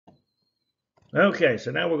Okay,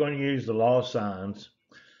 so now we're going to use the law of sines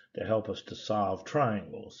to help us to solve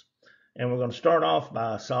triangles. And we're going to start off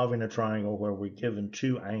by solving a triangle where we're given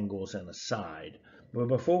two angles and a side. But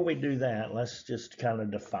before we do that, let's just kind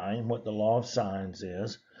of define what the law of sines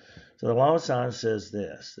is. So the law of sines says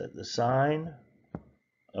this, that the sine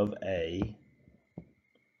of A,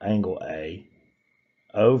 angle A,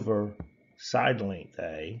 over side length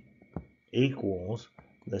A equals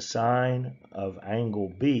the sine of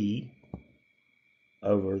angle B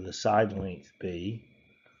over the side length B,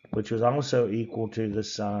 which was also equal to the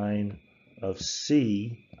sine of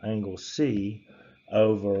C, angle C,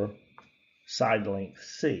 over side length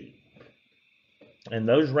C. And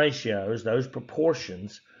those ratios, those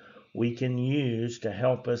proportions, we can use to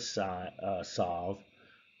help us solve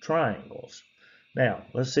triangles. Now,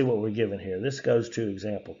 let's see what we're given here. This goes to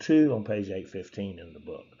example 2 on page 815 in the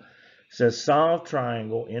book. It says solve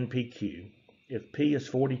triangle NPQ if P is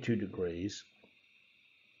 42 degrees,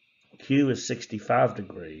 Q is 65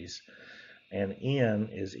 degrees, and N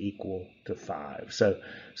is equal to 5. So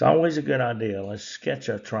it's always a good idea. Let's sketch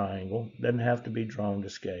a triangle. Doesn't have to be drawn to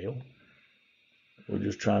scale. We're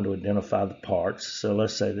just trying to identify the parts. So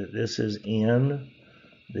let's say that this is N,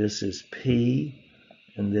 this is P,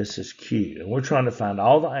 and this is Q. And we're trying to find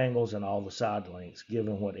all the angles and all the side lengths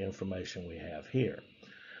given what information we have here.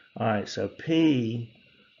 All right, so P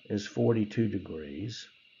is 42 degrees,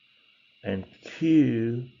 and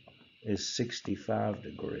Q is 65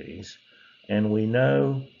 degrees, and we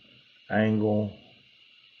know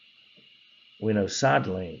side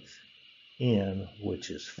length N, which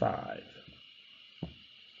is 5.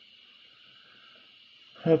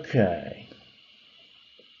 Okay.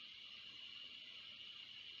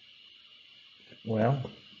 Well,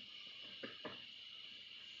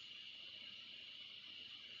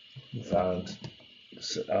 we found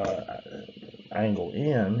angle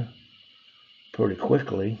N pretty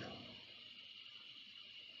quickly.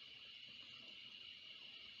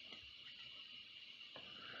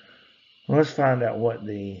 Let's find out what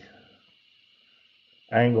the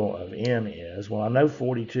angle of N is. Well, I know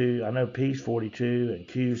 42, I know P's 42 and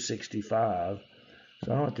Q's 65.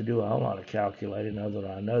 So I don't have to do a whole lot of calculating other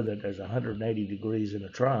than I know that there's 180 degrees in a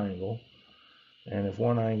triangle. And if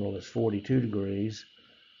one angle is 42 degrees,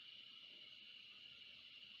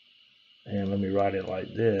 and let me write it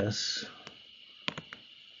like this,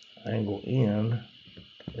 angle N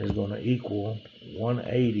is going to equal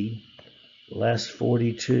 180 less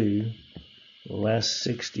 42 less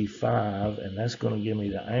 65, and that's going to give me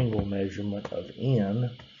the angle measurement of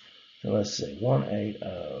N. So let's see,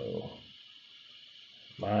 180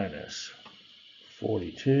 minus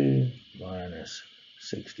 42 minus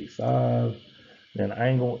 65, then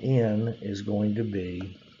angle N is going to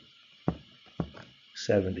be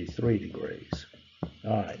 73 degrees.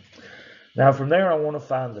 All right. Now from there I want to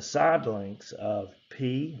find the side lengths of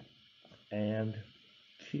P and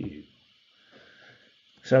Q.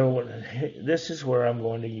 So this is where I'm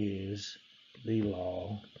going to use the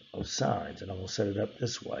law of sines, and I'm going to set it up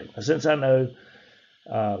this way. Now, since I know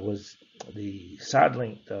was the side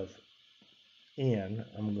length of N,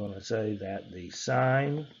 I'm going to say that the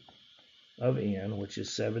sine of N, which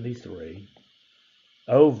is 73,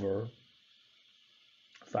 over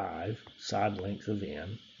 5, side length of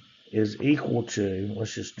N, is equal to,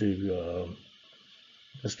 let's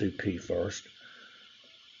do P first,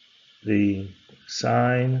 the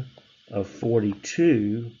sine of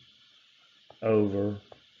 42 over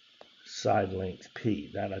side length P.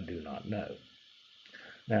 That I do not know.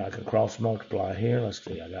 Now I can cross multiply here. Let's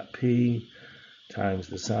see, I got P times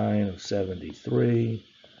the sine of 73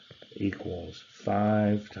 equals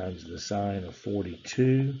 5 times the sine of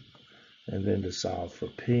 42. And then to solve for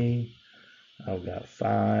P, I've got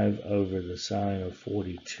 5 over the sine of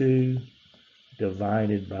 42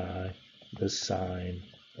 divided by the sine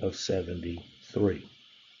of 73.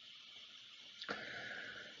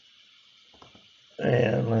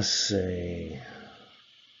 And let's see,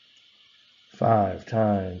 5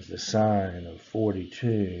 times the sine of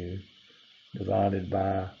 42 divided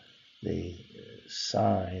by the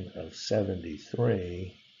sine of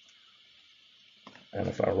 73. And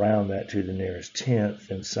if I round that to the nearest tenth,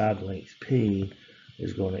 then side length P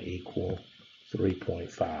is going to equal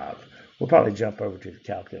 3.5. We'll probably jump over to the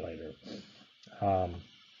calculator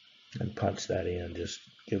and punch that in. Just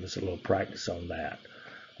give us a little practice on that.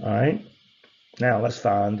 All right. Now let's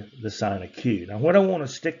find the sine of Q. Now what I want to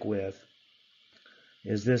stick with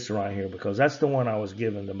is this right here, because that's the one I was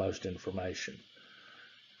given the most information.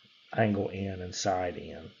 Angle N and side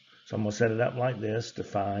N. So I'm going to set it up like this to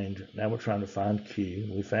find, now we're trying to find Q.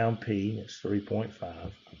 We found P, it's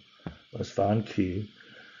 3.5. Let's find Q.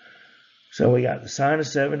 So we got the sine of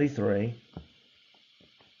 73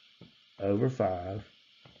 over 5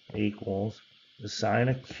 equals the sine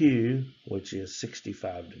of Q, which is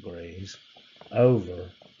 65 degrees, over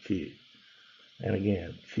Q. And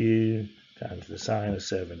again, Q times the sine of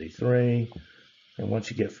 73. And once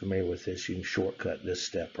you get familiar with this, you can shortcut this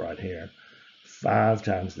step right here. 5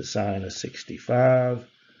 times the sine of 65.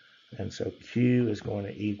 And so Q is going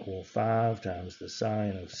to equal 5 times the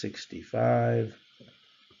sine of 65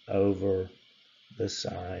 over the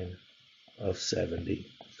sine of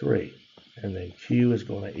 73. And then Q is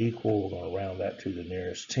going to equal, we're going to round that to the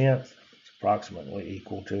nearest tenth. It's approximately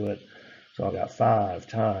equal to it. So I've got 5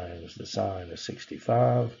 times the sine of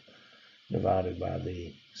 65 divided by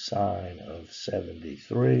the sine of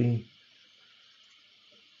 73.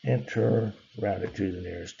 Enter, round it to the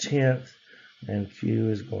nearest tenth. And Q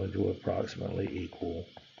is going to approximately equal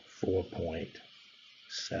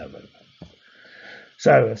 4.7.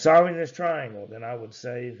 So in solving this triangle, then I would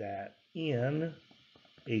say that N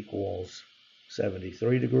equals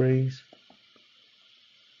 73 degrees.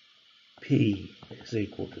 P is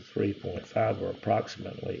equal to 3.5, or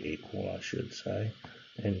approximately equal, I should say.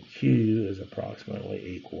 And Q is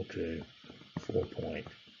approximately equal to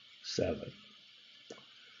 4.7.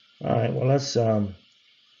 All right, well, let's jump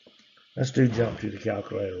to the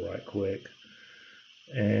calculator right quick.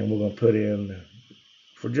 And we're going to put in,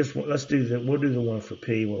 for just, we'll do the one for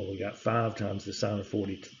P, where we got 5 times the sine of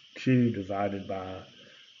 42 divided by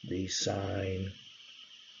the sine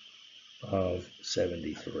of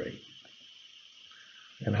 73.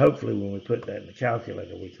 And hopefully when we put that in the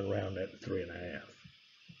calculator, we can round that to 3.5.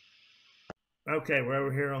 Okay, we're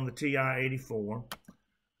over here on the TI-84.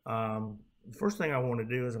 The first thing I want to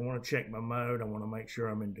do is I want to check my mode. I want to make sure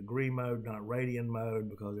I'm in degree mode, not radian mode,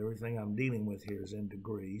 because everything I'm dealing with here is in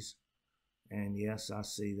degrees. And yes, I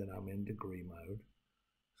see that I'm in degree mode.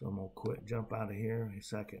 So I'm going to jump out of here. A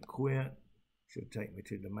second, quit. Should take me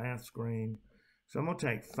to the math screen. So I'm going to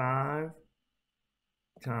take 5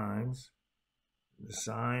 times the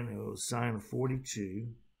sine, it was sine of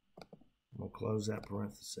 42. I'm going to close that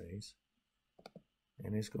parentheses.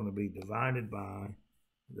 And it's going to be divided by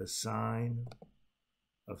the sine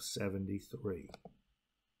of 73.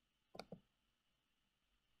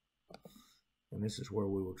 And this is where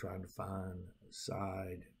we were trying to find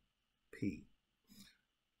side P.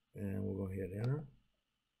 And we're going to hit enter.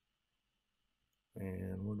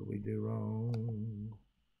 And what did we do wrong?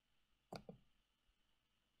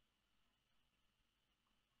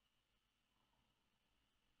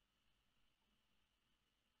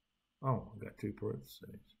 Oh, I got 2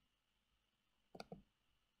 parentheses.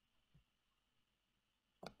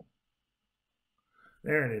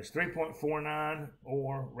 There it is, 3.49,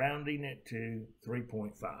 or rounding it to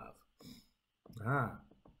 3.5. Ah,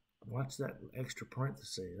 what's that extra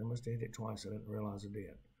parenthesis? I must have hit it twice. I didn't realize I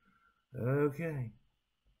did. Okay.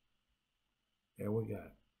 There we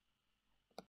go.